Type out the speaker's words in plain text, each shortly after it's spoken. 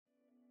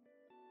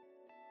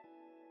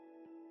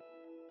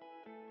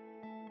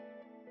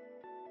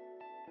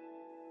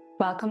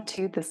Welcome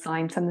to The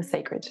Science and the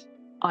Sacred.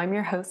 I'm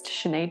your host,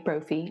 Sinead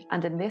Brophy,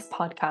 and in this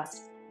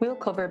podcast, we'll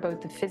cover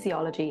both the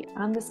physiology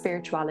and the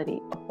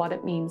spirituality of what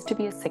it means to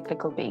be a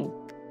cyclical being.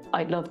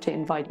 I'd love to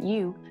invite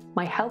you,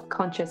 my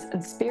health-conscious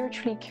and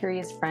spiritually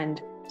curious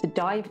friend, to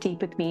dive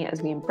deep with me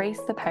as we embrace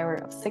the power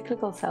of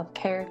cyclical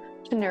self-care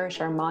to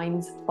nourish our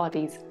minds,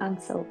 bodies,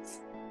 and souls.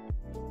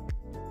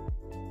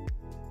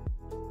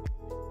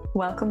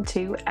 Welcome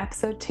to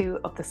episode 2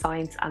 of The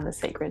Science and the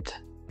Sacred.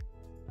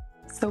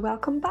 So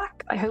welcome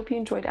back. I hope you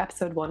enjoyed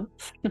episode 1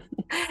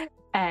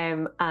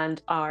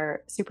 and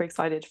are super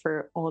excited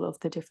for all of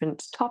the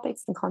different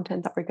topics and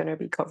content that we're going to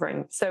be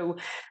covering. So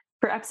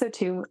for episode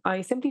 2,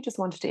 I simply just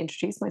wanted to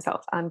introduce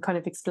myself and kind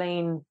of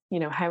explain,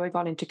 how I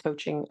got into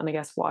coaching and I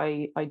guess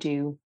why I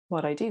do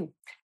what I do.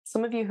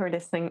 Some of you who are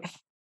listening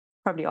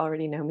probably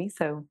already know me.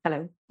 So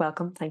hello,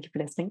 welcome. Thank you for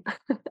listening.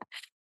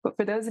 But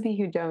for those of you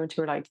who don't,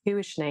 who are like, who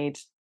is Sinead?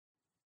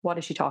 What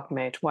is she talking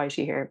about? Why is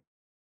she here?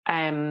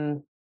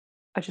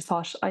 I just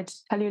thought I'd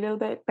tell you a little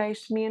bit about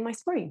me and my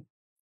story.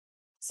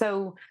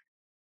 So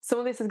some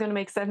of this is going to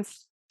make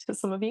sense to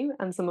some of you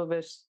and some of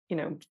it,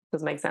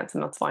 doesn't make sense,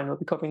 and that's fine. We'll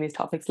be covering these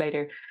topics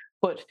later.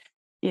 But,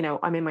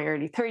 I'm in my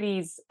early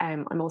 30s.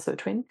 I'm also a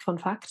twin, fun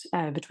fact,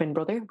 a twin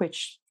brother,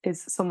 which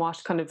is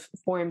somewhat kind of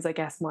forms, I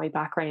guess, my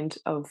background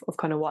of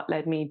kind of what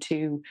led me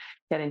to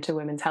get into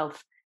women's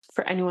health.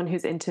 For anyone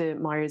who's into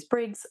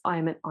Myers-Briggs,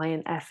 I'm an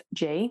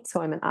INFJ.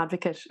 So I'm an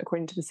advocate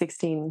according to the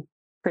 16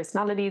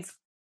 personalities.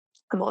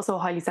 I'm also a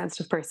highly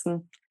sensitive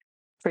person,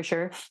 for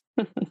sure.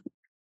 Feel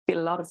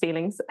a lot of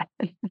feelings.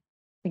 I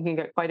can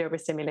get quite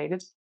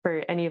overstimulated.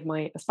 For any of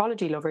my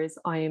astrology lovers,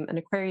 I'm an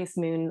Aquarius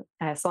moon,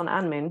 sun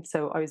and moon.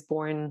 So I was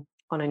born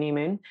on a new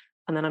moon,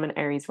 and then I'm an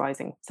Aries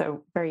rising.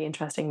 So very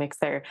interesting mix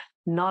there.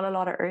 Not a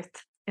lot of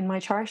earth in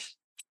my chart,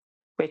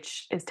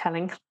 which is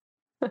telling.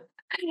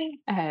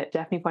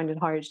 Definitely find it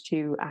hard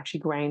to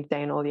actually ground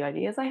down all the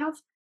ideas I have.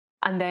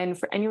 And then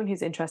for anyone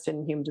who's interested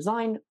in human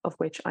design, of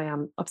which I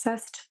am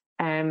obsessed,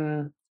 I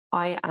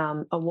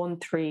am a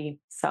 1-3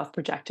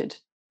 self-projected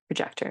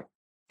projector.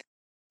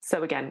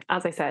 So again,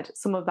 as I said,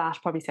 some of that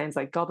probably sounds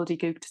like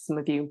gobbledygook to some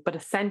of you, but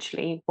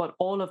essentially what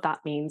all of that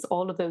means,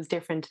 all of those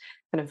different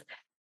kind of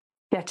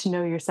get to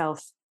know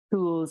yourself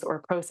tools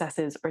or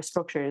processes or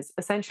structures,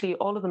 essentially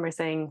all of them are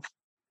saying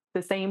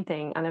the same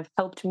thing and have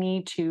helped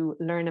me to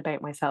learn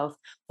about myself,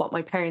 what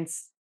my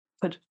parents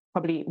could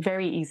probably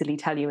very easily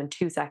tell you in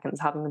 2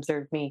 seconds, having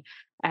observed me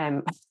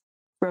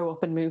grow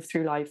up and move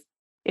through life,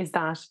 is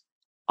that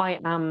I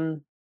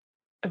am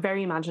a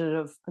very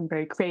imaginative and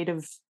very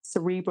creative,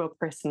 cerebral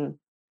person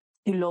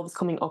who loves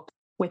coming up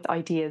with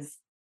ideas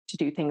to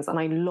do things. And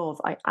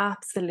I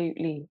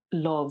absolutely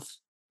love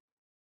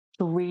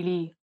to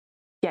really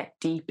get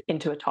deep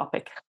into a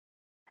topic,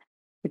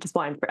 which is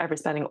why I'm forever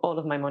spending all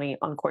of my money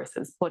on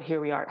courses. But here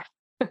we are.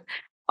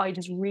 I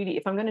just really,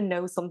 if I'm going to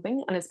know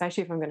something, and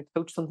especially if I'm going to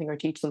coach something or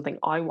teach something,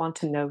 I want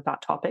to know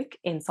that topic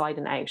inside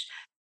and out.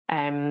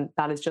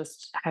 That is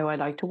just how I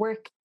like to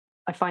work.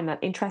 I find that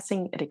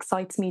interesting. It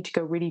excites me to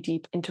go really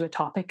deep into a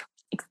topic.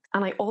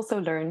 And I also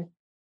learn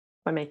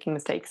by making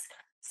mistakes.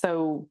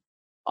 So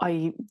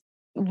I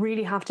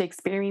really have to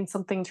experience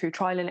something through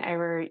trial and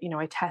error.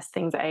 I test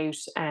things out.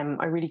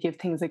 I really give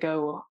things a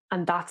go.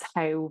 And that's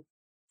how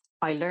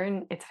I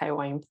learn. It's how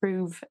I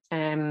improve.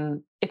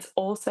 It's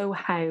also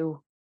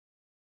how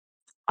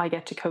I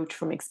get to coach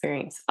from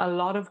experience. A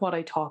lot of what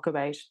I talk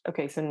about,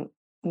 okay, so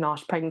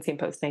not pregnancy and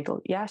postnatal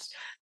yet,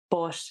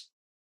 but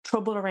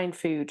trouble around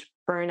food,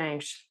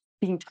 burnout,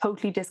 being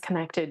totally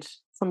disconnected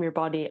from your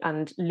body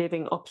and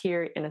living up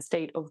here in a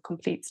state of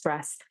complete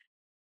stress,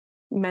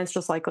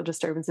 menstrual cycle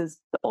disturbances,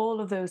 all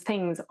of those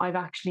things I've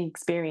actually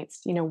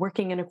experienced,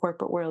 working in a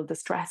corporate world, the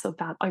stress of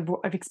that,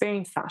 I've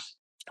experienced that,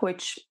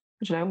 which,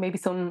 maybe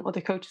some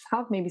other coaches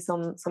have, maybe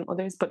some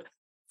others. But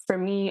for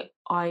me,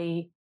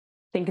 I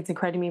think it's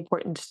incredibly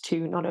important to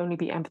not only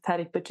be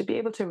empathetic, but to be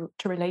able to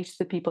relate to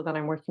the people that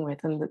I'm working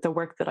with and the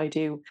work that I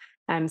do.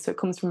 So it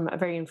comes from a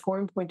very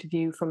informed point of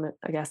view, from,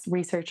 I guess,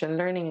 research and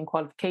learning and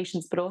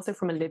qualifications, but also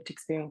from a lived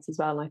experience as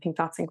well. And I think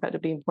that's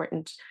incredibly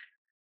important.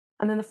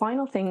 And then the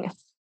final thing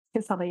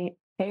is that I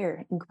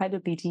care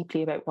incredibly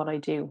deeply about what I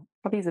do.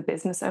 Probably as a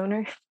business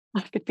owner,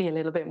 I could be a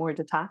little bit more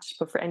detached,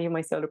 but for any of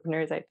my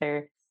solopreneurs out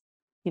there,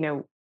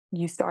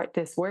 you start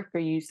this work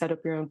or you set up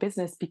your own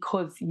business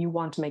because you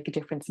want to make a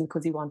difference and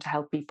because you want to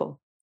help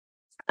people.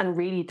 And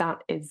really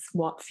that is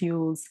what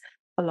fuels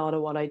a lot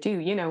of what I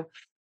do.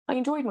 I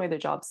enjoyed my other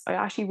jobs. I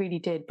actually really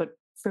did. But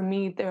for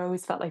me, there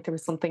always felt like there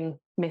was something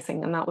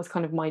missing. And that was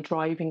kind of my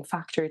driving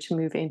factor to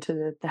move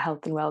into the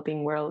health and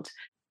wellbeing world.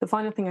 The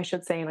final thing I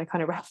should say, and I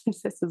kind of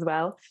reference this as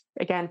well,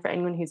 again, for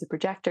anyone who's a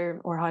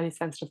projector or a highly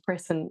sensitive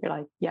person, you're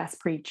like, yes,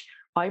 preach.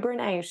 I burn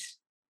out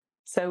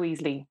so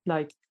easily,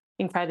 like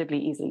incredibly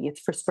easily. It's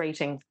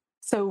frustrating.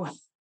 So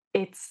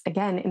it's,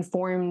 again,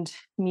 informed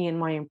me in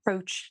my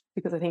approach,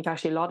 because I think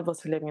actually a lot of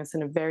us are living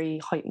in a very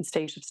heightened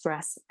state of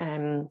stress,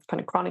 kind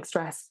of chronic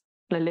stress,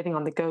 living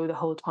on the go the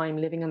whole time,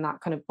 living in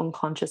that kind of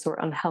unconscious or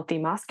unhealthy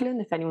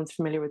masculine, if anyone's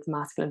familiar with the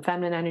masculine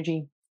feminine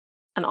energy.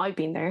 And I've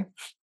been there.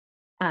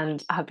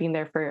 and I have been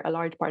there for a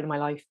large part of my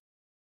life.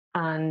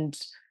 And,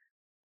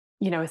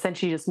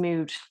 essentially just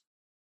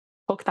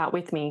took that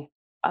with me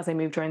as I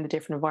moved around the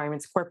different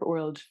environments, corporate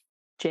world,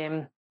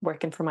 gym,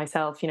 working for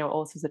myself,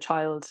 also as a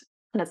child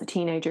and as a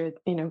teenager,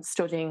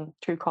 studying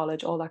through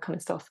college, all that kind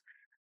of stuff.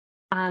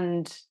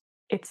 And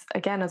it's,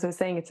 again, as I was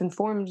saying, it's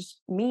informed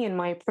me, and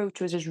my approach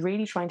was just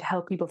really trying to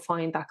help people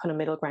find that kind of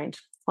middle ground,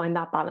 find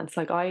that balance.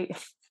 Like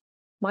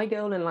my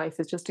goal in life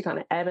is just to kind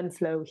of ebb and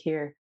flow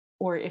here.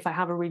 Or if I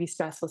have a really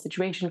stressful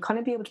situation, kind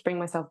of be able to bring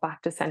myself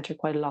back to center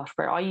quite a lot,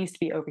 where I used to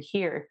be over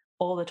here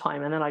all the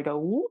time. And then I go,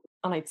 whoop,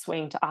 and I'd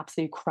swing to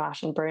absolute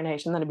crash and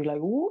burnout. And then I'd be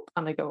like, whoop,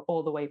 and I go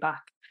all the way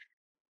back.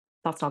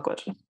 That's not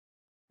good.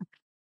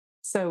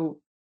 So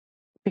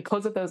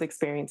because of those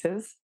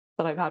experiences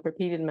that I've had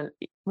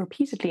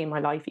repeatedly in my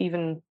life,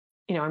 even,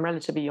 I'm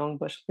relatively young,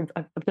 but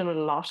I've done it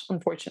a lot,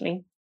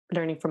 unfortunately,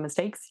 learning from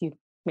mistakes. You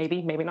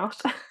maybe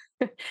not.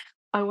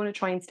 I want to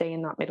try and stay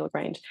in that middle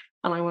ground,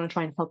 and I want to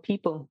try and help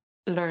people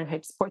learn how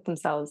to support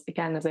themselves.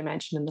 Again, as I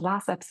mentioned in the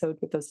last episode,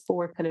 with those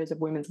 4 pillars of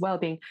women's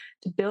well-being,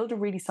 to build a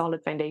really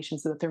solid foundation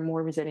so that they're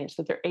more resilient,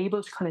 so that they're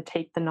able to kind of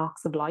take the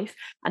knocks of life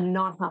and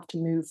not have to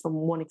move from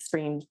one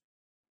extreme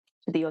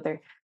to the other.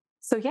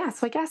 So yeah,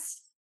 so I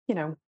guess,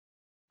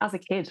 as a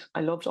kid,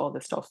 I loved all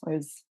this stuff. I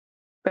was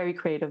very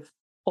creative,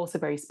 also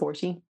very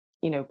sporty,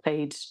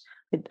 played,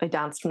 I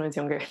danced when I was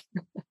younger.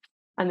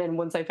 And then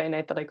once I found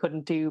out that I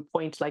couldn't do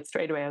point like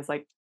straight away, I was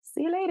like,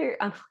 see you later.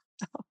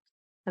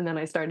 And then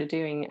I started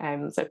doing,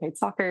 so I played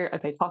soccer, I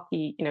played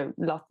hockey,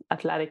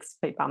 athletics,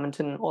 played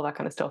badminton, all that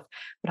kind of stuff.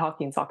 But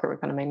hockey and soccer were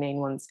kind of my main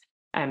ones.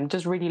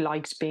 Just really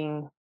liked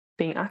being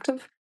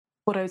active.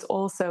 But I was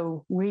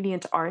also really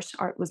into art.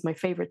 Art was my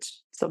favorite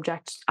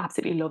subject.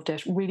 Absolutely loved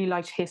it. Really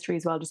liked history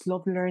as well. Just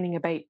loved learning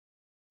about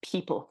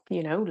people,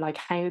 like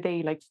how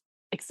they like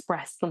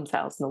express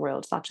themselves in the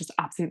world. That just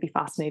absolutely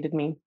fascinated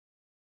me.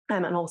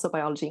 And also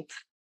biology.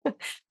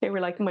 They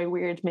were like my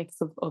weird mix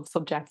of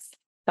subjects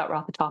that were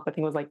at the top. I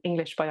think it was like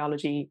English,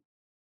 biology,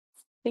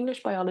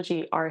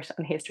 art,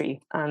 and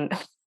history. And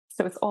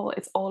so it's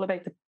all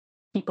about the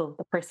people,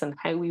 the person,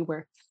 how we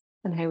work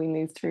and how we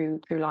move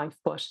through life.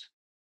 But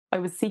I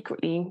was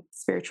secretly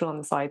spiritual on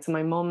the side. So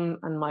my mum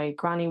and my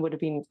granny would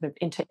have been kind of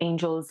into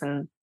angels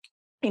and,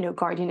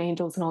 guardian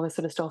angels and all this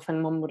sort of stuff.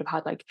 And mum would have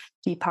had like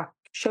Deepak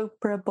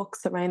Chopra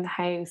books around the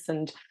house.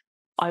 And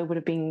I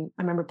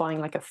remember buying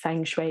like a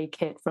feng shui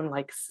kit from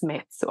like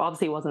Smith's. So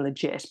obviously it wasn't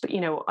legit, but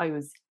I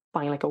was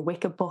buying like a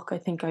Wicca book. I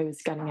think I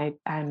was getting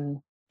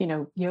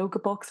out, yoga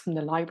books from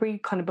the library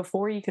kind of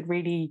before you could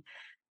really,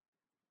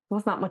 there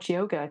wasn't that much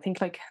yoga. I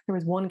think like there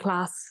was one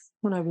class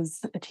when I was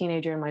a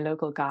teenager in my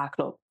local GA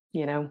club,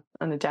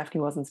 and it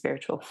definitely wasn't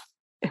spiritual.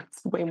 It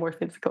was way more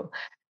physical.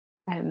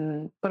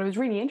 But I was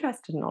really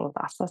interested in all of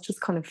that. That's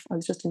just kind of, I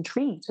was just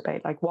intrigued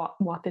about like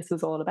what this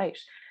was all about.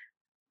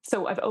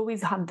 So I've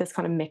always had this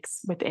kind of mix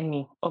within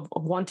me of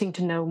wanting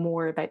to know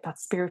more about that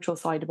spiritual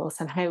side of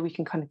us and how we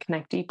can kind of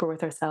connect deeper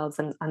with ourselves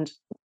and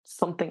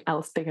something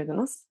else bigger than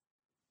us.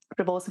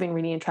 But I've also been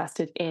really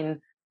interested in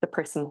the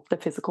person, the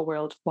physical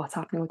world, what's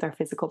happening with our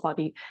physical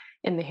body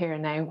in the here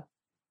and now.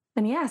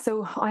 And yeah,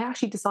 so I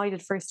actually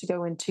decided first to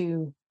go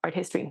into art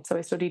history. So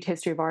I studied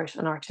history of art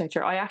and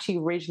architecture. I actually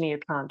originally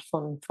had planned,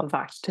 fun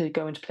fact, to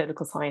go into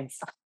political science.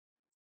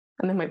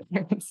 And then my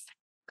parents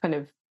kind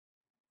of,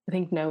 I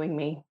think, knowing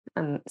me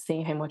and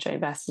seeing how much I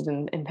invested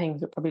in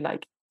things, were probably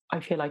like, I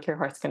feel like your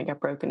heart's going to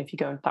get broken if you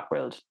go into that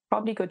world.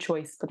 Probably a good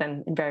choice, but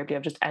then invariably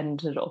I've just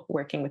ended up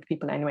working with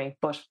people anyway.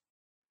 But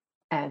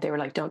they were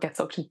like, don't get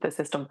sucked into the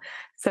system.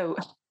 So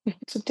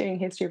just doing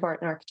history of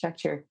art and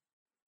architecture.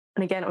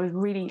 And again, I was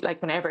really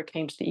like, whenever it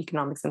came to the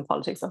economics and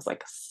politics, I was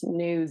like,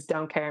 snooze,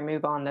 don't care,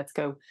 move on, let's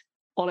go.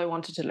 All I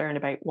wanted to learn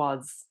about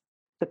was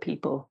the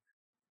people,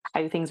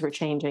 how things were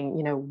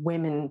changing,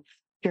 women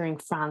during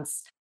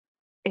France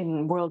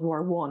in World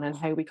War One, and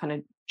how we kind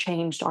of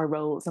changed our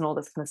roles and all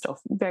this kind of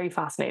stuff. Very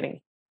fascinating.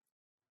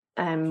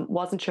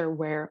 Wasn't sure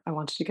where I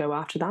wanted to go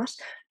after that.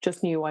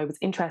 Just knew I was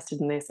interested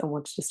in this and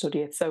wanted to study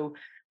it. So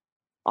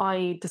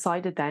I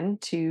decided then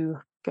to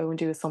go and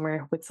do a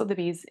summer with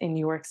Sotheby's in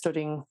New York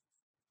studying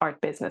art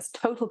business.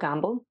 Total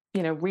gamble.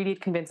 Really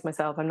convinced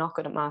myself I'm not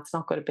good at maths,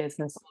 not good at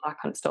business, all that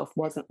kind of stuff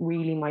wasn't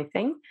really my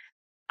thing.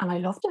 And I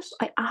loved it.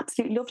 I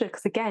absolutely loved it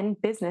because, again,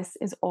 business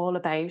is all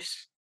about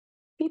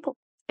people.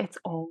 It's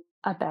all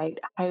about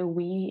how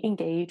we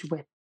engage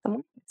with the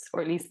markets,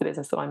 or at least the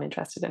business that I'm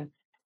interested in.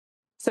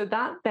 So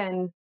that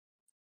then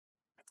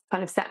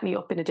kind of set me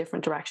up in a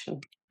different direction.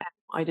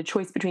 I had a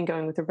choice between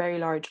going with a very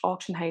large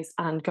auction house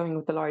and going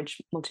with a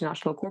large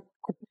multinational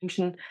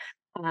corporation.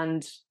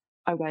 And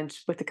I went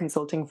with the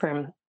consulting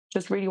firm.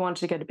 Just really wanted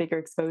to get a bigger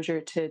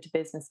exposure to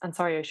business. And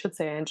sorry, I should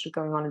say I ended up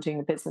going on and doing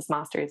a business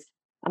master's.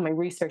 And my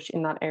research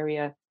in that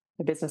area,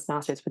 the business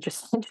master's, which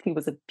essentially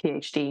was a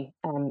PhD,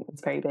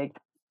 was very big.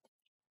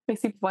 My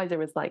supervisor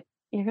was like,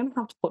 you're going to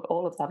have to put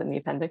all of that in the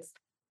appendix.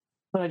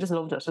 But I just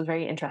loved it. It was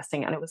very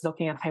interesting. And it was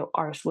looking at how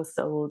art was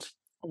sold.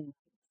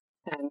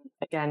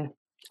 Again,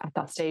 At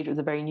that stage, it was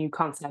a very new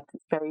concept.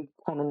 It's very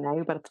common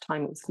now, but at the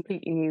time, it was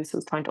completely new. So I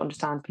was trying to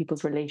understand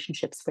people's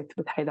relationships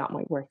with how that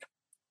might work,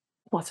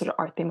 what sort of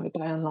art they might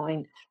buy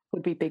online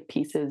would be big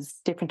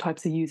pieces, different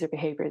types of user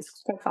behaviors.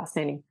 It's quite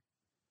fascinating.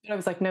 But I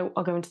was like, no,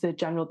 I'll go into the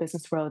general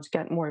business world,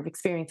 get more of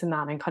experience in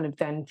that, and kind of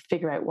then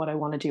figure out what I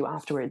want to do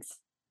afterwards.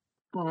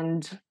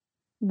 And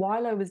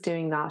while I was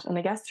doing that, and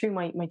I guess through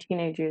my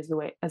teenage years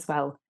away as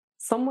well,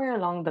 somewhere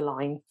along the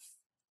line,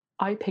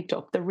 I picked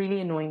up the really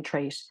annoying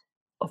trait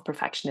of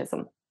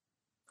perfectionism,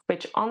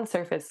 which on the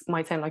surface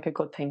might sound like a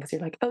good thing because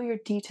you're like, oh, you're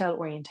detail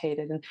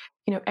orientated and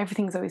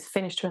everything's always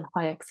finished to a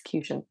high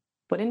execution.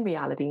 But in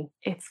reality,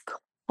 it's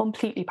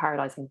completely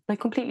paralyzing, like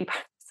completely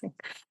paralyzing.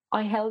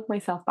 I held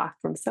myself back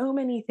from so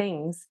many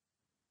things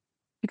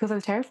because I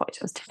was terrified.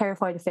 I was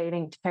terrified of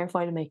failing,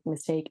 terrified of making a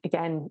mistake.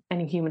 Again,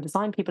 any human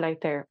design people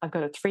out there, I've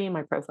got a 3 in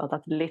my profile.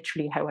 That's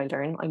literally how I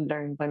learn. I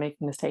learn by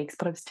making mistakes,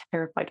 but I was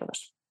terrified of it.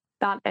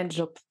 That ended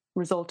up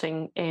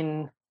resulting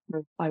in,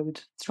 I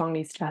would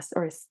strongly suggest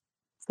or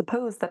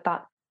suppose that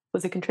that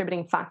was a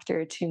contributing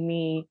factor to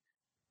me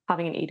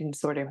having an eating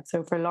disorder.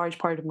 So for a large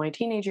part of my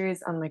teenage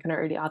years and my kind of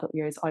early adult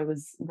years, I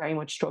was very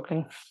much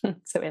struggling.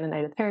 So in and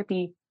out of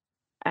therapy,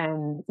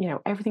 and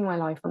everything in my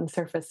life on the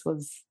surface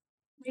was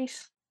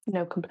great,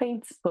 no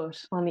complaints,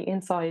 but on the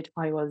inside,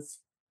 I was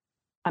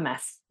a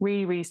mess.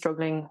 Really, really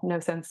struggling. No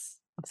sense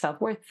of self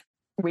worth.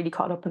 Really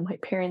caught up in my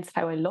appearance,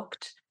 how I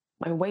looked,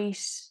 my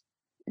weight,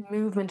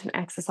 movement, and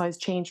exercise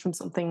changed from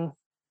something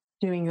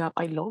doing that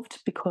I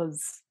loved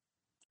because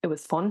it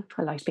was fun.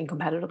 I liked being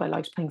competitive. I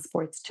liked playing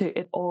sports to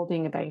it all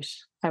being about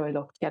how I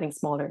looked, getting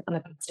smaller. And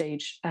at that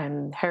stage,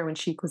 heroin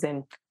chic was in.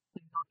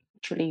 I'm not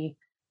literally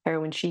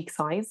heroin chic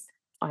size.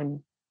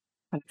 I'm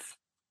kind of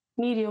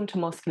medium to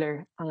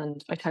muscular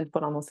and I tend to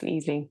put on muscle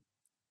easily.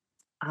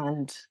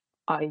 And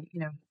I,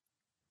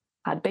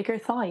 had bigger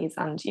thighs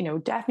and,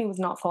 definitely was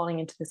not falling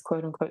into this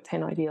quote unquote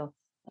thin ideal.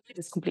 I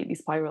just completely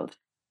spiraled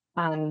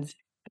and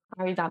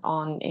carried that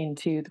on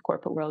into the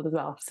corporate world as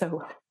well.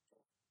 So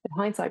in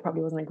hindsight,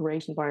 probably wasn't a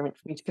great environment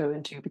for me to go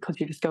into because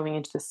you're just going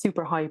into this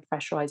super high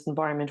pressurized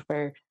environment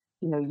where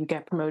you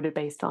get promoted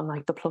based on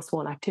like the plus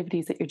one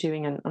activities that you're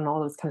doing and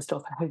all this kind of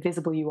stuff, how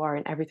visible you are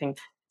and everything.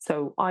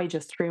 So I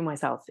just threw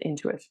myself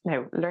into it.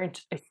 Now, learned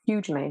a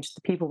huge amount.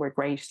 The people were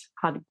great,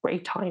 had a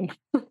great time.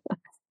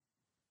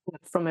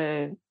 From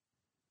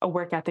a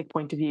work ethic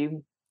point of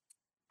view,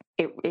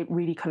 it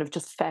really kind of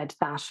just fed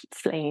that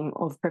flame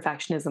of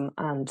perfectionism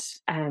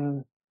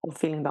and of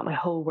feeling that my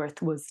whole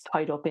worth was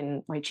tied up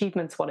in my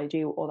achievements, what I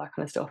do, all that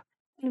kind of stuff.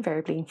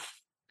 Invariably,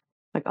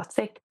 I got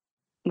sick,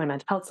 my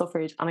mental health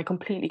suffered, and I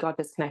completely got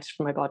disconnected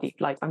from my body.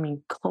 Like, I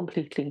mean,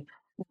 completely,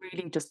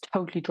 really just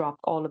totally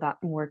dropped all of that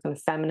more kind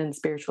of feminine,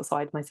 spiritual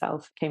side of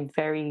myself, became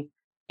very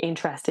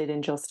interested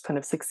in just kind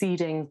of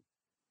succeeding,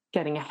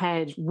 getting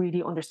ahead,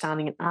 really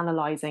understanding and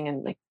analyzing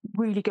and like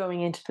really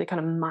going into the kind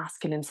of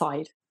masculine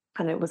side.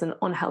 And it was an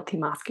unhealthy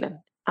masculine.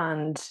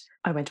 And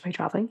I went away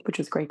traveling, which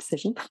was a great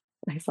decision.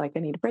 I was like, I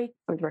need a break.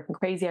 I was working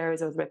crazy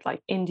hours. I was with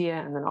like India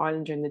and then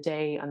Ireland during the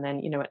day. And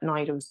then, at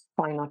night, I was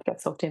trying not to get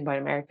sucked in by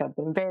America,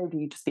 but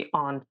invariably just be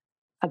on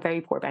a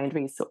very poor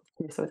boundaries. So, of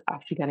course, I was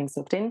actually getting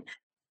sucked in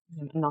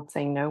and not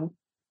saying no.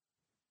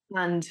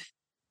 And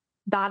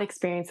that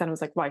experience then I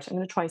was like, right, I'm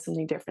going to try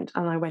something different.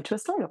 And I went to a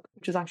startup,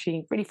 which was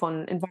actually really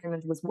fun.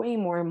 Environment was way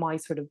more my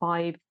sort of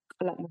vibe,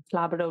 a lot more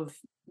collaborative,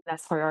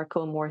 less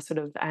hierarchical, more sort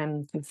of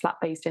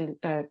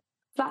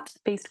flat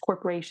based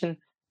corporation,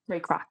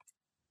 great crack.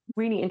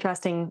 Really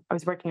interesting. I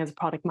was working as a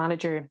product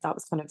manager. That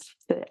was kind of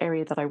the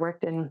area that I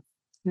worked in.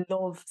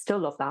 Still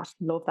love that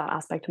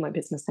aspect of my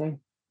business now.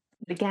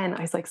 But again,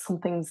 I was like,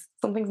 something's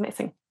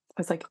missing. I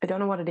was like, I don't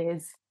know what it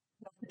is.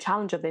 The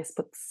challenge of this,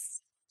 but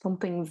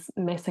something's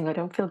missing. I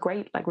don't feel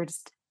great. Like we're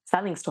just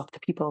selling stuff to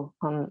people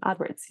on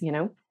AdWords,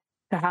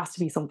 There has to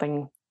be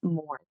something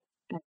more.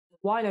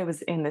 While I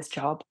was in this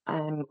job,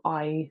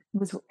 I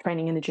was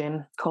training in a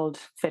gym called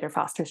Fitter,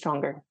 Faster,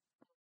 Stronger.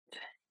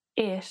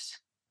 It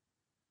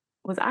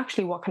was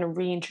actually what kind of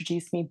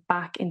reintroduced me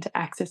back into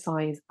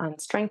exercise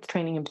and strength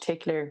training in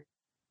particular,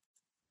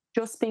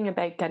 just being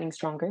about getting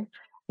stronger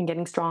and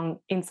getting strong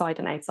inside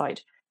and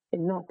outside. It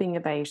not being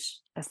about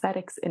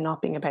aesthetics, it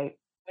not being about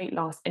weight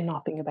loss, it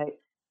not being about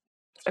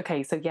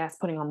okay, so yes,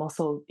 putting on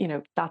muscle,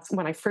 that's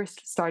when I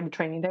first started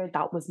training there,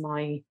 that was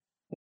I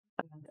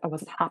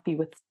wasn't happy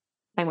with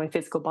how my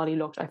physical body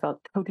looked. I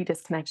felt totally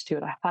disconnected to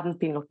it. I hadn't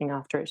been looking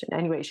after it in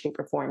any way, shape,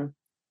 or form.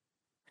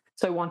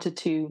 So I wanted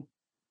to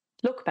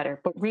look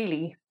better. But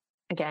really,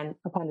 again,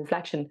 upon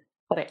reflection,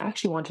 what I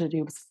actually wanted to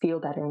do was feel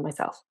better in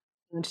myself.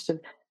 I wanted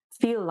to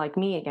feel like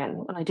me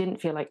again. And I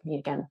didn't feel like me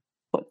again.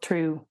 But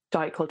through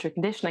diet culture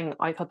conditioning,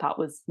 I thought that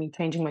was me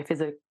changing my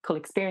physical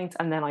experience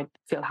and then I'd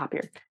feel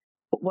happier.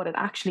 But what it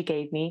actually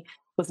gave me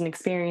was an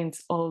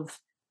experience of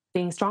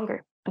being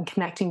stronger and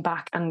connecting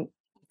back and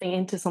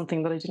into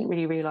something that I didn't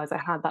really realize I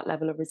had that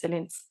level of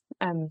resilience.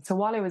 So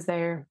while I was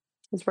there,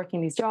 I was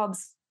working these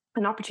jobs,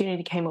 an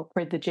opportunity came up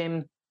where the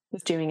gym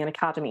was doing an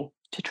academy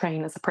to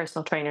train as a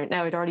personal trainer.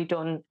 Now I'd already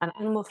done an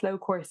animal flow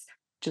course,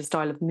 which is a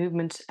style of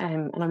movement,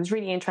 and I was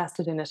really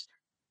interested in it.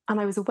 And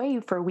I was away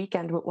for a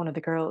weekend with one of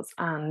the girls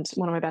and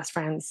one of my best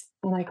friends.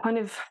 And I kind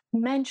of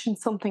mentioned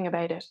something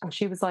about it. And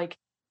she was like,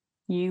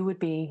 you would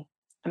be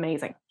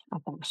amazing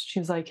at that. She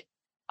was like,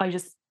 I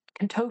just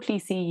can totally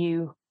see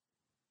you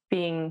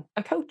being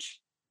a coach.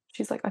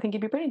 She's like, I think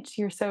you'd be brilliant.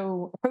 You're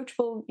so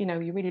approachable, you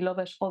really love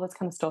it, all this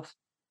kind of stuff.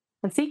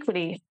 And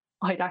secretly,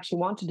 I'd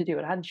actually wanted to do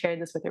it. I hadn't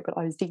shared this with her, but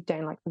I was deep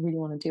down like, I really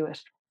want to do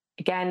it.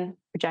 Again,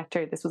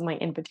 projector, this was my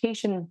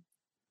invitation.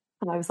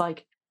 And I was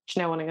like, do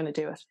you know what? I'm going to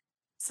do it.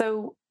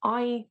 So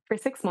for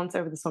 6 months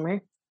over the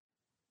summer,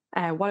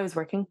 while I was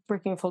working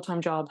a full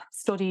time job,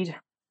 studied,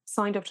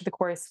 signed up to the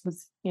course,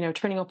 was,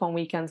 turning up on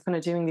weekends, kind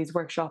of doing these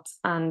workshops.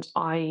 And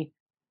I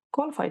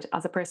qualified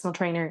as a personal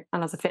trainer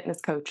and as a fitness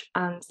coach.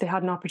 And they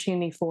had an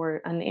opportunity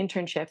for an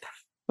internship,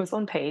 it was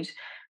unpaid.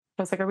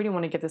 I was like, I really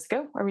want to give this a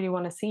go. I really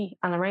want to see.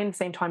 And around the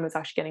same time, I was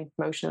actually getting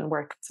promotion in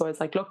work. So I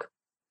was like, look,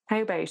 how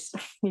about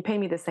you pay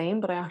me the same,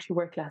 but I actually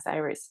work less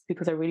hours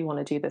because I really want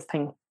to do this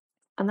thing.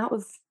 And that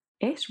was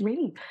it,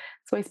 really.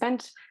 So I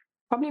spent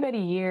probably about a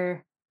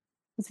year,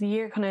 it was a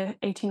year, kind of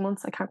 18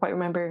 months, I can't quite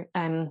remember,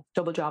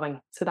 double jobbing.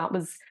 So that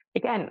was,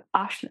 again,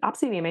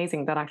 absolutely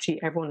amazing that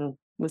actually everyone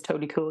was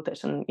totally cool with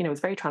it. And, it was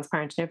very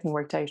transparent and everything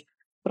worked out.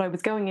 But I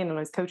was going in and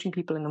I was coaching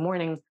people in the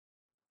morning,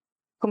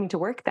 coming to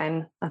work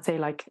then, I'd say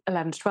like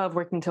 11 to 12,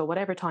 working till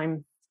whatever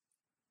time,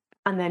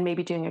 and then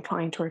maybe doing a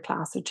client or a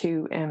class or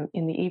two in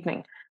the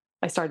evening.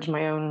 I started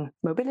my own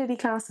mobility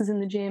classes in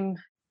the gym.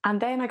 And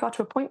then I got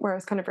to a point where I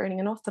was kind of earning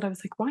enough that I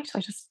was like, right,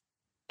 I just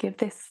give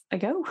this a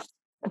go.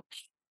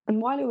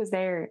 And while I was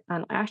there,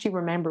 and I actually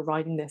remember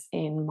writing this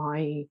in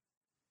my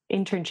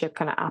internship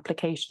kind of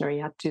application, or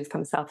you had to do this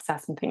kind of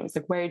self-assessment thing. It was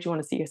like, where do you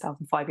want to see yourself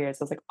in 5 years?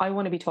 I was like, I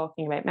want to be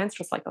talking about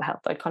menstrual cycle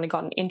health. I'd kind of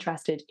gotten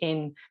interested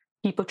in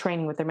people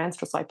training with their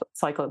menstrual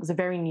cycle. It was a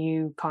very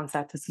new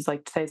concept. This was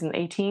like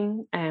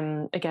 2018.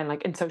 Again,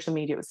 like in social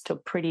media, it was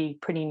still pretty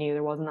new.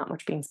 There wasn't that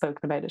much being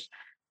spoken about it.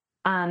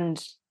 And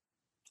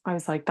I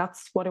was like,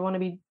 that's what I want to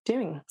be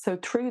doing. So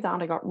through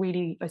that, I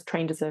was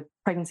trained as a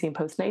pregnancy and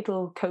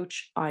postnatal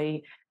coach.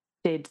 I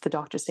did the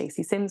Dr.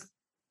 Stacey Sims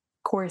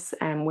course,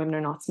 Women Are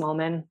Not Small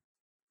Men.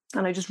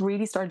 And I just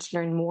really started to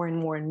learn more and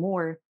more and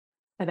more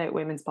about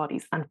women's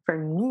bodies. And for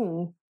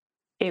me,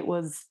 it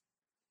was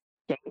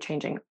game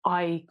changing.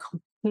 I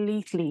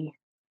completely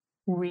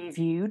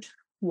reviewed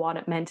what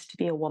it meant to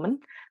be a woman.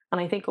 And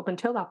I think up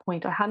until that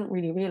point, I hadn't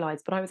really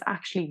realized, but I was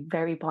actually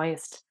very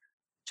biased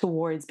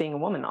towards being a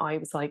woman. I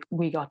was like,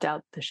 we got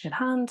dealt the shit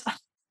hand.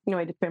 I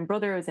had a twin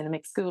brother. I was in a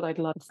mixed school. I had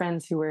a lot of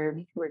friends who were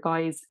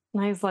guys.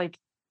 And I was like,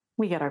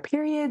 we get our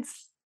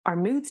periods, our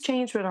moods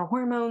change with our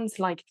hormones.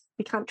 Like,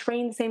 we can't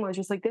train the same. I was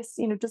just like, this,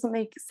 doesn't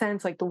make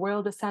sense. Like, the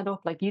world is set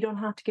up. Like, you don't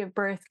have to give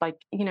birth. Like,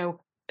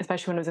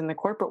 especially when I was in the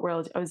corporate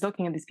world, I was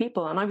looking at these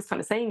people and I was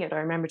kind of saying it. I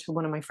remember to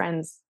one of my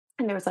friends,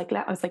 and there was like,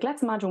 I was like,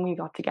 let's imagine we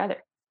got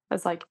together. I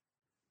was like,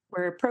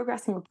 we're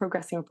progressing, we're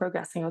progressing, we're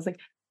progressing. I was like,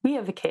 we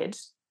have a kid,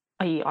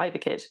 i.e., I have a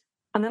kid,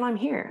 and then I'm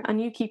here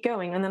and you keep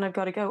going and then I've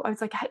got to go. I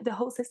was like, the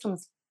whole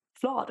system's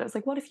flawed. I was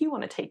like, what if you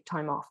want to take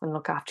time off and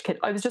look after kids?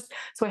 I was just,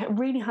 so I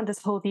really had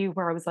this whole view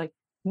where I was like,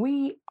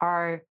 we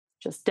are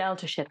just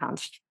dealt a shit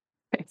hand.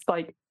 It's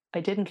like, I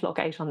didn't look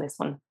out on this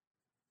one.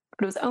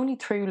 But it was only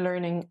through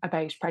learning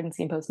about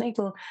pregnancy and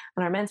postnatal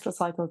and our menstrual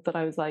cycles that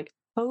I was like,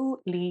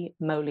 holy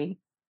moly,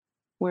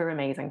 we're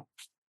amazing.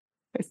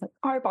 It's like,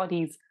 our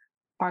bodies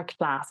are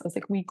class. I was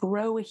like, we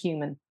grow a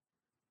human.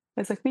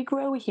 It's like, we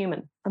grow a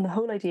human. And the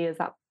whole idea is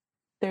that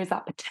there's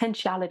that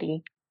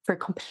potentiality for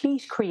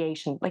complete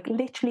creation, like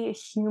literally a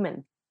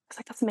human. It's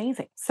like, that's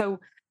amazing. So,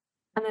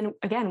 and then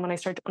again, when I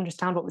started to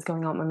understand what was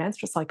going on in my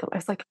menstrual cycle, I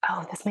was like,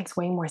 oh, this makes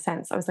way more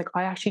sense. I was like,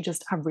 I actually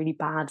just have really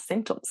bad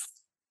symptoms.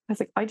 I was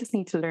like, I just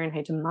need to learn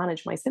how to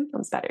manage my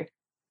symptoms better.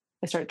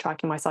 I started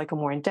tracking my cycle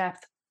more in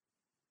depth.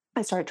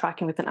 I started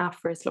tracking with an app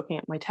first, looking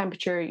at my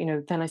temperature.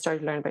 Then I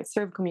started to learn about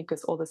cervical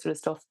mucus, all this sort of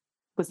stuff.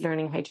 Was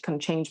learning how to kind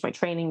of change my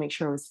training, make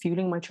sure I was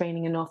fueling my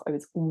training enough. I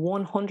was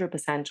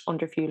 100%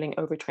 under fueling,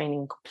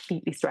 overtraining,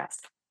 completely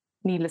stressed.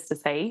 Needless to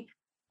say,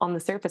 on the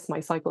surface, my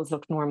cycles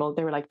looked normal.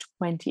 They were like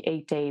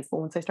 28 days.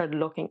 But once I started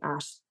looking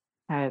at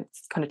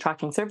kind of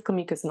tracking cervical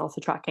mucus and also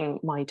tracking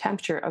my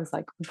temperature, I was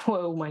like,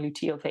 whoa, my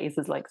luteal phase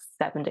is like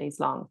 7 days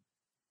long,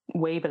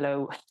 way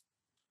below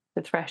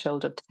the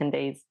threshold of 10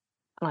 days.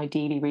 And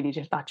ideally, really,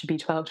 that should be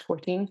 12 to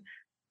 14.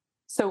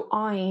 So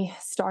I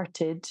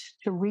started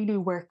to really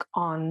work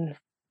on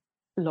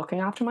looking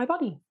after my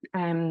body.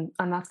 And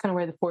that's kind of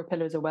where the 4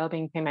 pillars of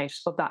wellbeing came out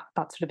of that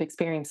sort of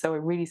experience. So I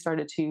really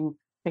started to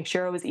make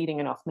sure I was eating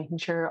enough, making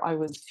sure I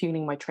was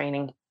fueling my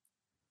training.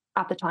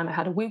 At the time I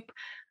had a Whoop,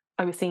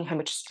 I was seeing how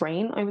much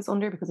strain I was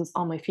under because I was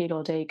on my feet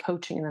all day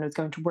coaching, and then I was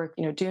going to work,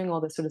 doing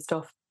all this sort of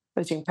stuff. I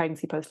was doing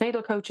pregnancy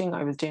postnatal coaching,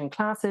 I was doing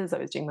classes, I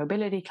was doing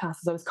mobility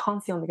classes, I was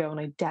constantly on the go, and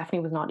I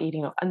definitely was not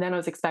eating enough. And then I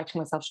was expecting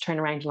myself to turn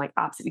around and like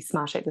absolutely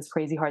smash out this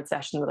crazy hard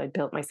session that I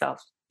built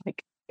myself.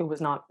 Like, it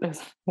was not, it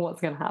was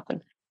what's going to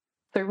happen.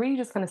 So I really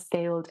just kind of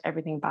scaled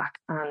everything back.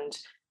 And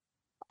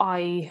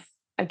I,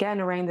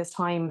 again, around this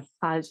time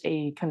had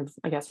a kind of,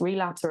 I guess,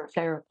 relapse or a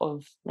flare up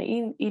of my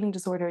eating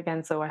disorder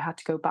again. So I had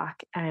to go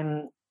back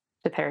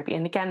to therapy.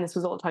 And again, this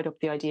was all tied up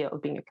with the idea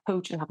of being a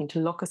coach and having to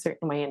look a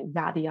certain way and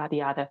yada, yada,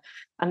 yada.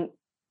 And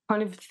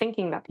kind of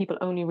thinking that people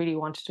only really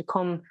wanted to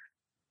come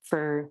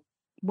for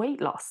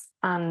weight loss.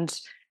 And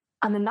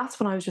then that's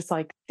when I was just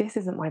like, this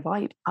isn't my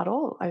vibe at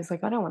all. I was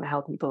like, I don't want to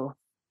help people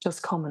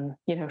just come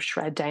and,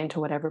 shred down to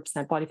whatever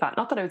percent body fat.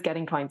 Not that I was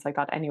getting clients like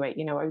that anyway,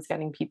 I was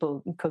getting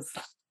people because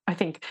I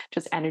think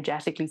just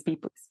energetically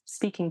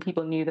speaking,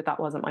 people knew that that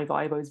wasn't my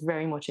vibe. I was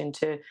very much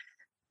into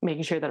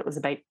making sure that it was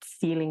about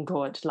feeling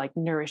good, like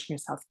nourishing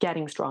yourself,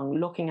 getting strong,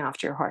 looking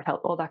after your heart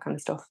health, all that kind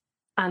of stuff.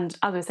 And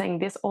as I was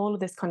saying, all of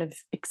this kind of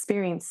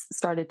experience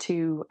started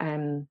to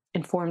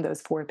inform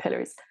those four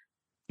pillars.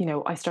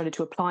 I started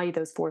to apply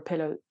those four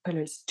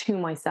pillars to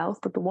myself,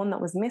 but the one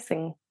that was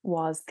missing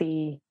was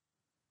the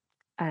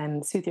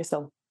soothe your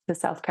soul, the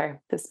self-care,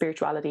 the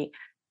spirituality.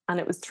 And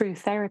it was through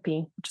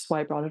therapy, which is why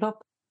I brought it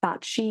up,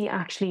 that she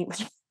actually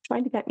was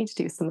trying to get me to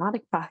do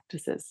somatic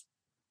practices,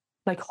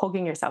 like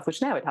hugging yourself,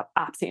 which now I'd have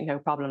absolutely no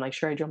problem. Like,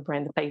 sure, I jump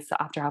around the place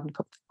after having a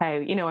cup of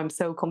cow. I'm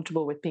so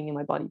comfortable with being in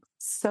my body.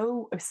 I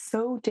was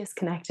so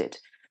disconnected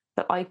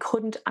that I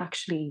couldn't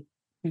actually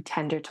be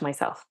tender to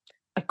myself.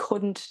 I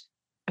couldn't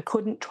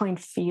try and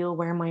feel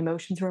where my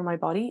emotions were in my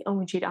body. And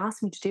when she'd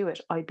ask me to do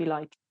it, I'd be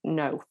like,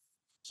 no,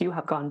 you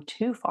have gone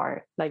too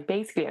far. Like,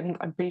 basically,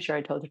 I'm pretty sure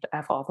I told her to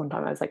F off one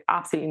time. I was like,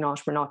 absolutely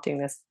not. We're not doing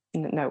this.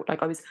 No,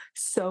 like I was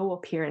so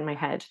up here in my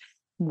head,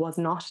 was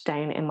not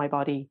down in my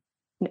body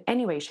in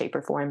any way, shape,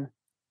 or form.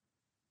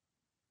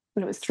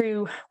 And it was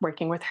through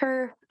working with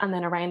her. And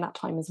then around that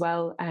time as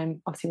well,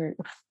 obviously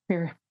we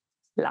were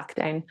locked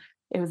down.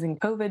 It was in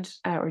COVID,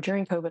 or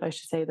during COVID, I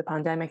should say, the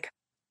pandemic.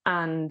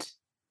 And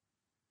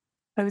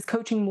I was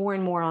coaching more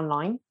and more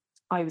online.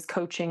 I was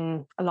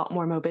coaching a lot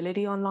more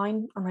mobility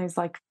online. And I was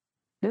like,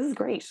 this is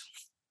great.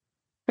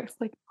 I was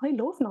like, I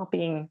love not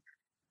being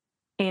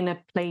in a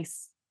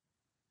place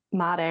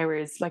mad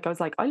hours. Like, I was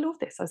like, I love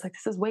this. I was like,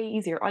 this is way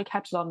easier. I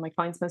kept a lot of my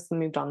clients, most of them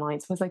moved online.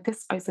 So I was like,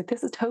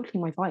 this is totally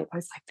my vibe. I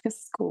was like, this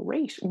is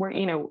great.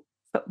 It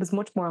was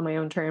much more on my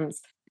own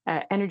terms.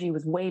 Energy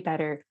was way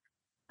better.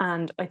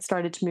 And I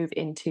started to move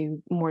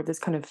into more of this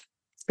kind of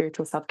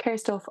spiritual self-care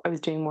stuff. I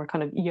was doing more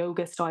kind of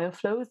yoga style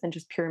flows than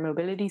just pure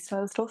mobility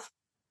style stuff.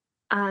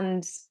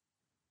 And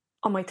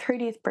on my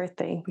 30th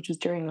birthday, which was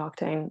during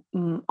lockdown,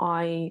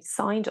 I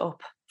signed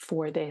up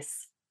for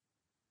this.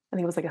 I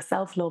think it was like a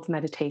self-love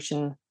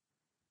meditation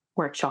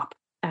workshop.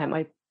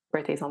 My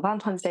birthday is on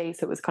Valentine's Day,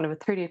 so it was kind of a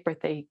 30th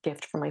birthday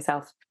gift for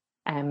myself,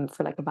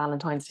 for like a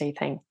Valentine's Day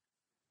thing.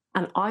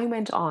 And I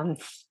went on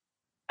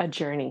a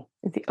journey.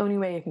 It's the only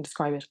way I can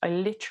describe it. I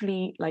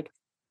literally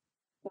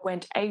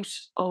went out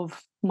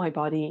of my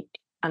body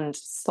and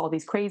saw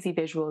these crazy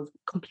visuals,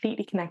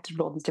 completely connected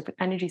with all these different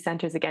energy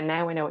centers. Again,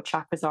 now I know what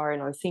chakras are,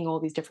 and I was seeing all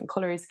these different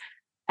colors.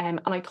 And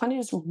I kind of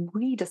just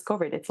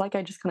rediscovered, it's like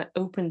I just kind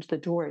of opened the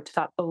door to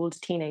that old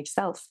teenage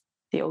self,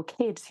 the old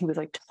kid who was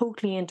like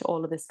totally into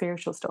all of this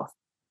spiritual stuff.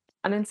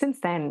 And then since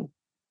then,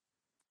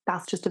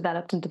 that's just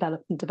developed and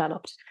developed and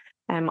developed.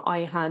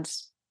 I had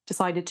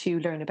decided to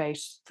learn about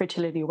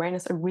fertility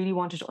awareness. I really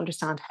wanted to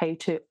understand how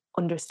to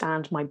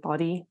understand my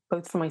body,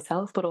 both for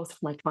myself, but also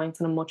for my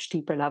clients on a much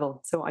deeper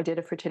level. So I did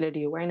a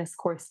fertility awareness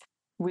course,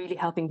 really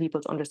helping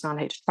people to understand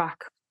how to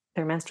track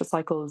their menstrual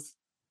cycles,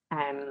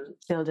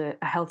 build a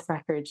health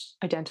record,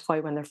 identify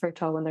when they're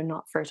fertile, when they're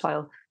not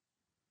fertile.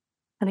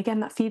 And again,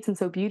 that feeds in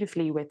so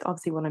beautifully with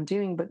obviously what I'm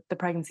doing, but the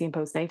pregnancy and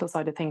postnatal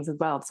side of things as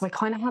well. So I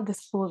kind of had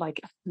this whole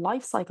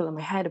life cycle in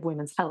my head of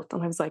women's health.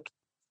 And I was like,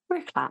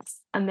 we're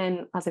class. And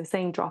then, as I was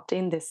saying, dropped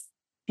in this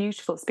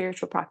beautiful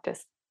spiritual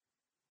practice.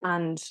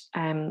 And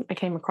I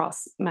came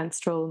across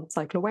menstrual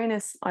cycle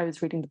awareness. I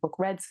was reading the book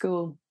Red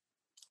School.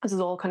 This was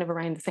all kind of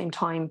around the same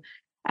time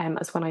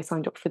as when I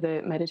signed up for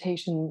the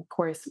meditation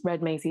course.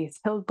 Read Maisie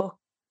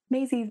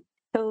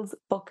Hill's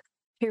book,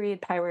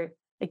 Period Power.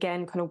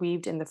 Again, kind of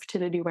weaved in the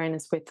fertility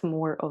awareness with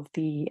more of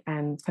the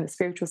kind of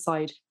spiritual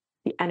side,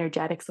 the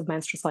energetics of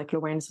menstrual cycle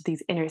awareness of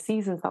these inner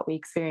seasons that we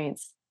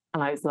experience.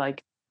 And I was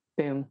like,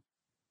 boom,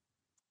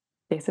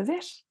 this is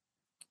it.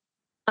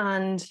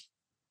 And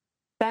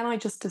then I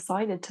just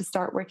decided to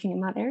start working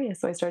in that area.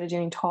 So I started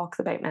doing talks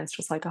about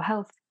menstrual cycle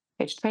health,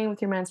 how to train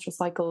with your menstrual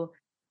cycle.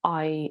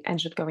 I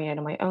ended up going out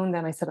on my own.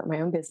 Then I set up my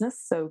own business,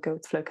 so Go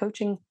with Flow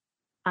Coaching.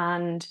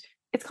 And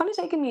it's kind of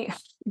taken me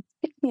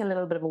a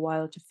little bit of a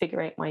while to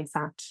figure out my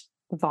exact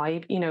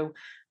vibe.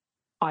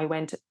 I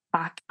went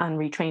back and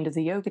retrained as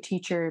a yoga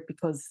teacher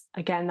because,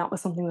 again, that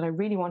was something that I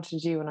really wanted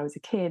to do when I was a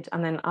kid.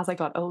 And then as I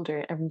got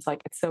older, everyone's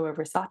like, it's so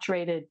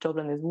oversaturated.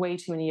 Dublin, there's way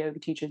too many yoga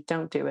teachers.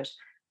 Don't do it.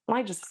 And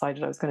I just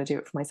decided I was going to do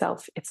it for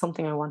myself. It's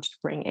something I wanted to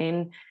bring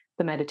in.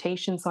 The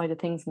meditation side of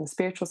things and the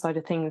spiritual side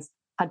of things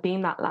had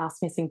been that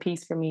last missing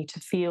piece for me to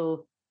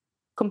feel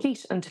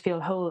complete and to feel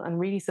whole and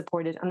really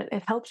supported. And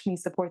it helped me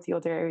support the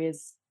other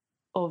areas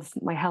of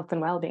my health and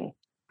well-being.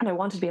 And I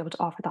wanted to be able to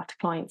offer that to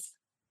clients.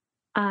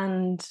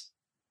 And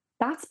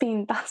that's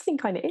been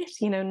kind of it.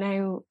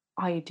 Now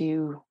I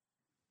do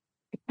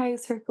cacao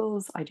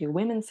circles, I do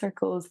women's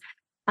circles,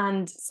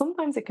 and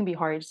sometimes it can be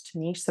hard to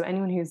niche. So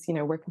anyone who's,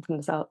 working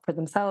for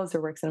themselves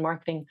or works in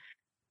marketing,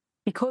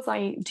 because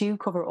I do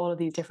cover all of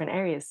these different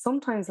areas,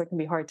 sometimes it can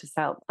be hard to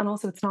sell. And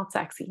also, it's not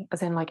sexy,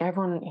 as in, like,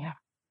 everyone, yeah,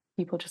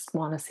 people just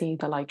want to see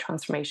the like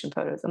transformation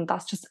photos. And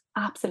that's just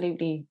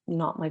absolutely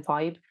not my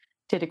vibe.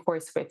 Did a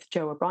course with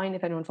Joe O'Brien,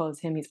 if anyone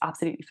follows him, he's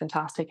absolutely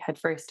fantastic. Had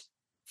first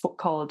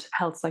called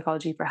Health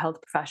Psychology for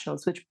Health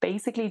Professionals, which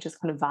basically just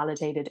kind of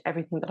validated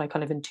everything that I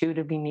kind of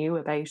intuitively knew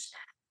about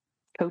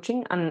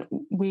coaching. And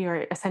we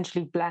are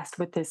essentially blessed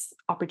with this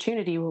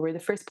opportunity where we're the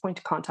first point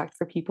of contact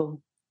for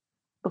people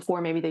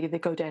before maybe they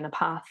go down a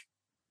path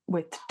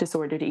with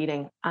disordered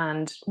eating,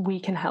 and we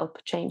can help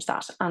change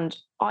that. And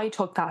I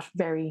took that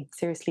very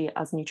seriously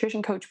as a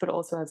nutrition coach, but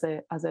also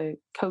as a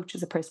coach,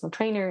 as a personal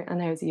trainer, and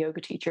now as a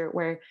yoga teacher,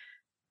 where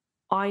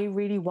I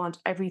really want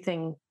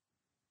everything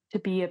to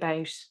be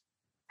about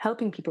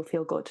helping people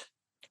feel good.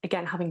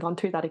 Again, having gone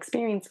through that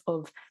experience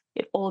of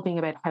it all being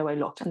about how I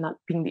looked and that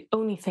being the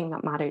only thing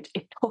that mattered,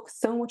 it took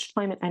so much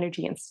time and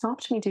energy and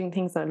stopped me doing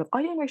things that I love.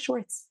 I didn't wear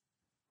shorts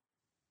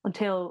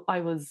until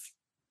I was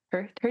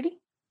 30.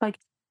 Like,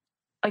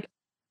 like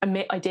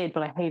I did,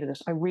 but I hated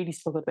it. I really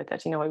struggled with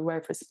it. You know, I wear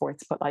it for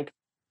sports, but like,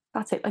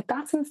 that's it. Like,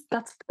 that's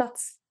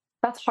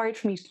hard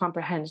for me to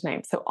comprehend now.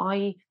 So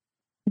I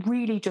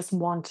really just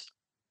want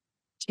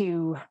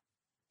to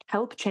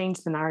help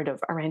change the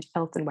narrative around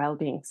health and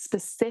well-being,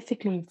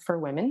 specifically for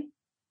women,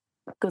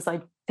 because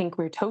I think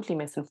we're totally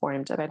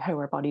misinformed about how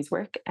our bodies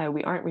work.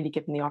 We aren't really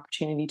given the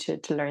opportunity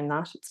to learn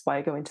that. It's why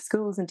I go into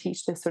schools and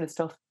teach this sort of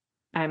stuff.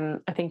 I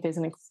think there's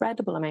an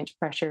incredible amount of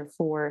pressure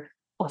for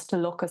us to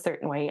look a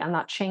certain way, and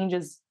that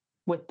changes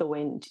with the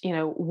wind. You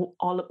know,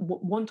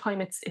 one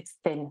time it's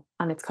thin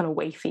and it's kind of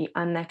wafy,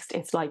 and next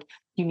it's like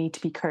you need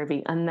to be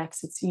curvy, and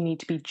next it's you need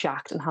to be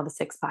jacked and have a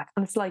six pack,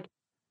 and it's like,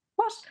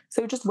 what?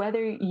 So just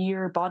whether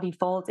your body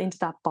falls into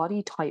that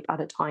body type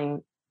at a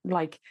time,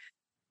 like,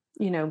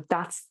 you know,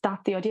 that's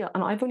the ideal.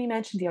 And I've only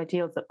mentioned the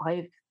ideals that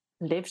I've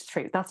lived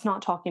through. That's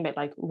not talking about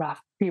like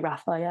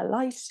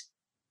pre-Raphaelite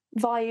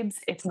vibes.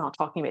 It's not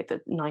talking about the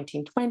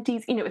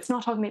 1920s. You know, it's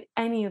not talking about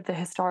any of the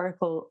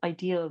historical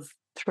ideals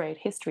throughout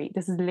history.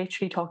 This is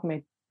literally talking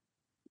about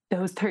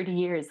those 30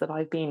 years that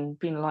I've been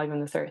alive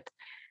on this earth.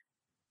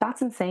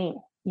 That's insane.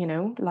 You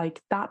know, like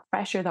that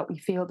pressure that we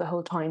feel the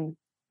whole time.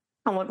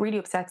 And what really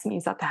upsets me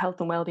is that the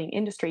health and well-being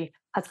industry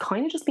has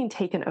kind of just been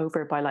taken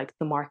over by like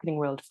the marketing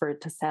world for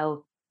to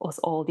sell us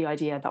all the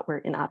idea that we're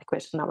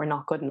inadequate and that we're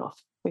not good enough,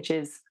 which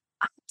is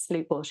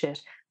absolute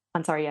bullshit.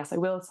 And sorry, yes, I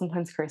will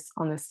sometimes curse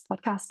on this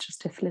podcast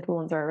just if little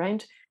ones are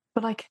around.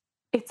 But like,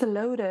 it's a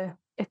load of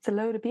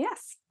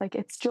BS. Like,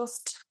 it's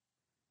just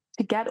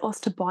to get us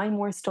to buy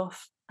more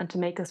stuff and to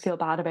make us feel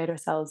bad about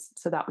ourselves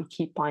so that we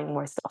keep buying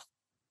more stuff.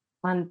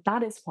 And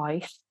that is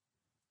why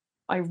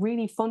I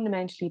really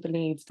fundamentally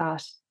believe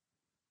that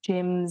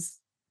gyms,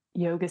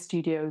 yoga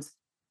studios,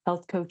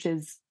 health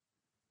coaches,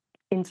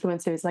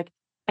 influencers, like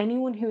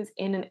anyone who is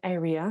in an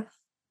area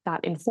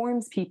that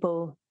informs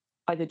people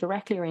either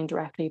directly or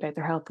indirectly about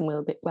their health and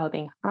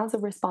well-being has a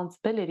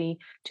responsibility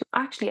to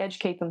actually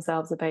educate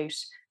themselves about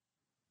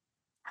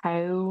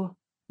how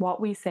what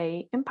we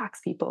say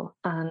impacts people,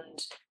 and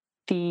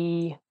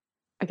the,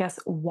 I guess,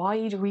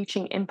 wide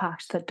reaching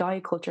impact that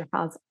diet culture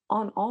has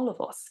on all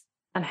of us,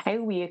 and how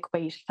we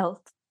equate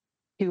health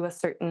to a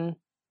certain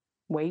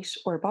weight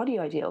or body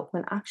ideal,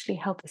 when actually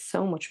health is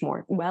so much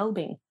more.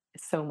 Well-being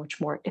is so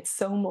much more. It's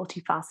so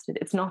multifaceted.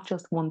 It's not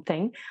just one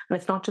thing, and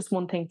it's not just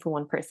one thing for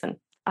one person.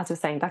 As I was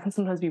saying, that can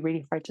sometimes be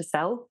really hard to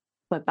sell,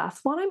 but that's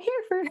what I'm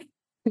here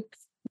for.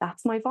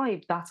 That's my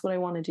vibe. That's what I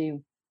want to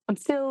do. I'm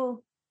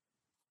still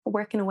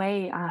working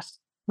away at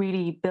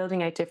really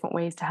building out different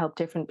ways to help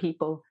different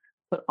people,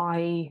 but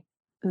I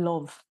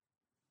love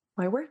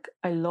my work.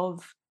 I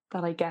love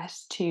that I get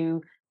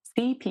to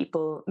see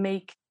people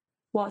make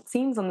what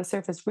seems on the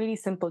surface really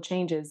simple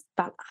changes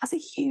that has a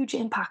huge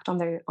impact on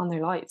their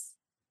lives.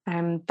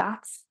 And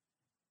that's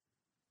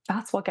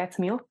what gets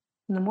me up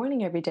in the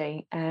morning every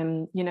day.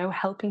 You know,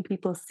 helping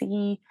people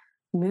see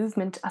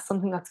movement as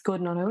something that's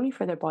good not only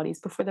for their bodies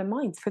but for their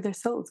minds, for their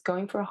souls.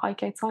 Going for a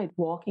hike outside,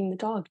 walking the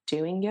dog,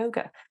 doing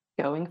yoga,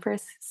 going for a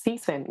sea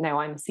swim. Now,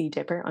 I'm a sea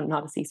dipper. I'm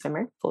not a sea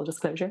swimmer. Full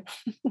disclosure.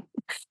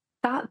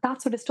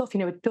 That sort of stuff. You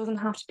know, it doesn't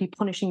have to be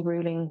punishing,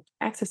 grueling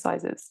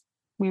exercises.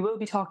 We will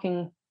be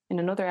talking in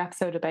another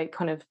episode about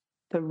kind of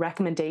the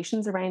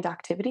recommendations around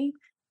activity,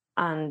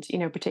 and you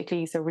know,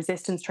 particularly so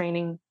resistance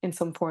training in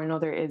some form or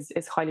another is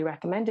highly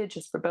recommended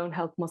just for bone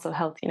health, muscle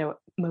health, you know,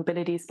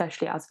 mobility,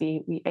 especially as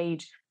we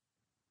age.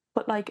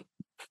 But like,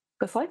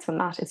 besides from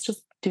that, it's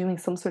just doing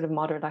some sort of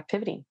moderate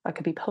activity. That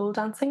could be pole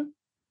dancing,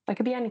 that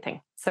could be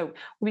anything. So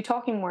we'll be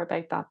talking more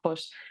about that,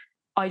 but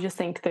I just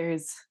think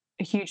there's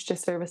a huge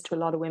disservice to a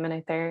lot of women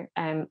out there,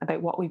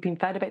 about what we've been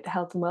fed about the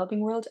health and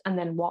well-being world, and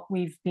then what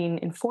we've been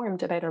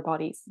informed about our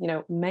bodies. You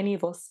know, many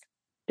of us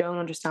don't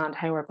understand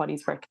how our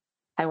bodies work,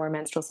 how our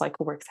menstrual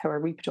cycle works, how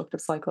our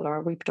reproductive cycle or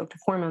our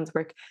reproductive hormones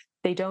work.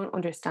 They don't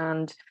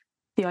understand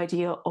the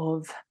idea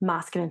of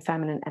masculine and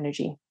feminine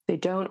energy. They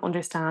don't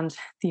understand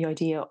the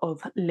idea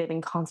of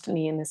living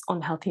constantly in this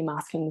unhealthy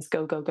masculine, this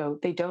go, go, go.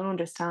 They don't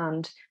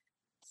understand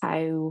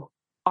how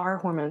our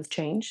hormones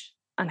change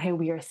and how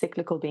we are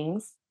cyclical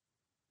beings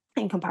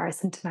in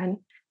comparison to men.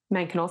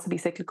 Men can also be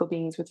cyclical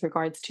beings with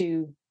regards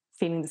to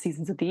feeling the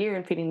seasons of the year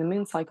and feeling the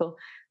moon cycle.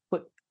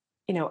 But,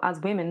 as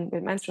women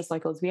with menstrual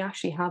cycles, we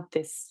actually have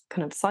this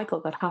kind of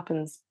cycle that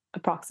happens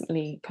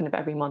approximately kind of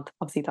every month.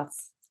 Obviously,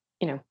 that's,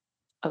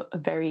 a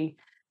very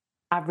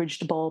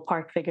averaged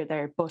ballpark figure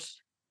there. But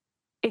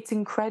it's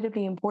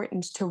incredibly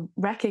important to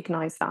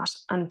recognize that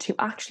and to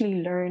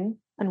actually learn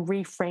and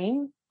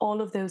reframe all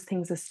of those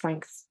things as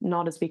strengths,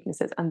 not as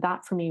weaknesses. And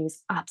that for me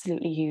was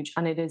absolutely huge.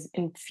 And it is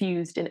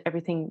infused in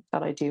everything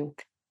that I do.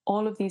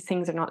 All of these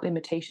things are not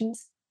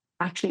limitations.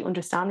 Actually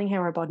understanding how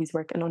our bodies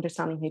work and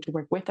understanding how to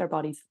work with our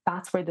bodies,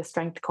 that's where the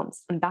strength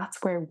comes. And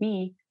that's where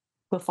we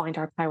will find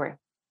our power.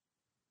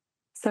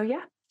 So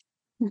yeah,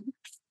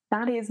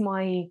 that is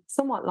my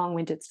somewhat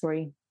long-winded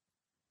story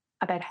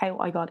about how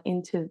I got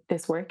into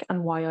this work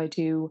and why I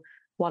do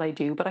what I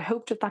do. But I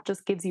hope that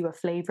just gives you a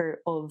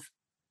flavor of,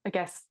 I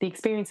guess, the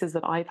experiences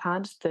that I've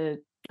had,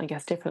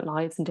 different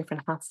lives and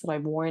different hats that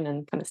I've worn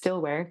and kind of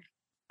still wear,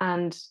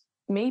 and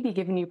maybe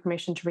giving you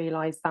permission to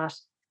realize that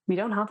we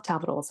don't have to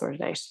have it all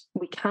sorted out.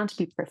 We can't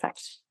be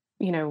perfect.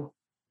 All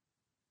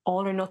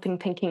or nothing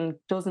thinking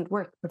doesn't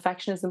work.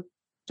 Perfectionism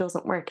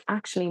doesn't work.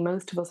 Actually,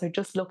 most of us are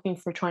just looking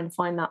for trying to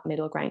find that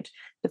middle ground,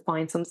 to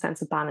find some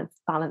sense of balance,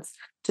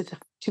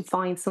 to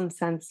find some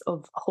sense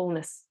of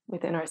wholeness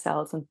within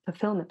ourselves and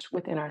fulfillment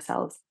within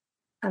ourselves.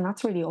 And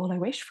that's really all I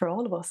wish for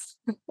all of us.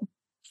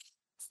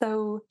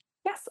 So,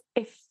 yes,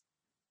 if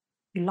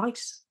you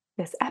liked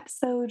this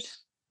episode,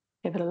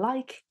 give it a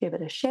like, give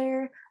it a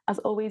share. As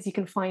always, you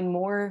can find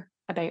more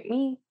about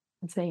me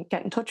and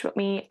get in touch with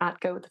me at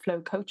Go With The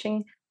Flow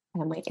Coaching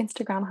and my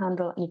Instagram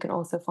handle. And you can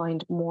also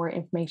find more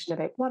information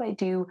about what I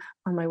do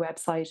on my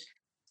website,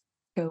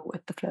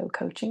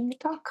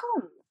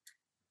 gowiththeflowcoaching.com.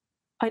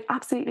 I'd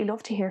absolutely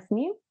love to hear from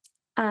you.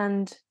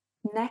 And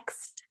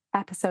next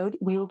episode,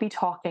 we will be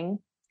talking.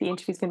 The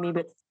interview is going to be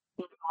with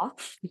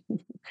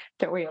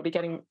don't worry, I'll be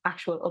getting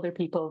actual other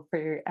people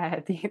for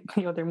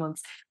the other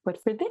months.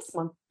 But for this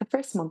month, the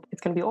first month, it's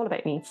going to be all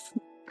about me.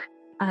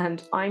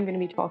 And I'm going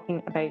to be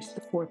talking about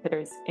the 4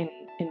 pillars in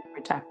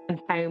Protect and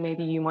how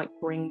maybe you might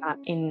bring that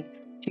into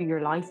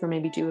your life or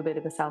maybe do a bit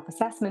of a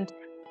self-assessment.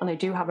 And I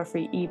do have a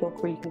free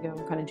ebook where you can go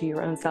and kind of do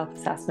your own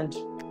self-assessment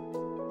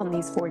on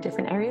these 4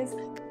 different areas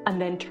and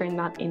then turn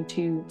that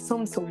into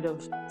some sort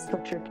of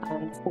structured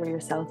plan for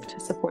yourself to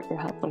support your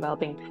health and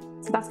well-being.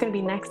 So that's going to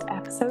be next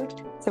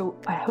episode. So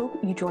I hope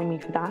you join me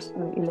for that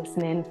and that you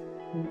listen in.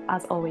 And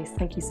as always,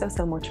 thank you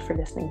so much for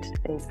listening to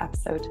today's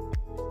episode.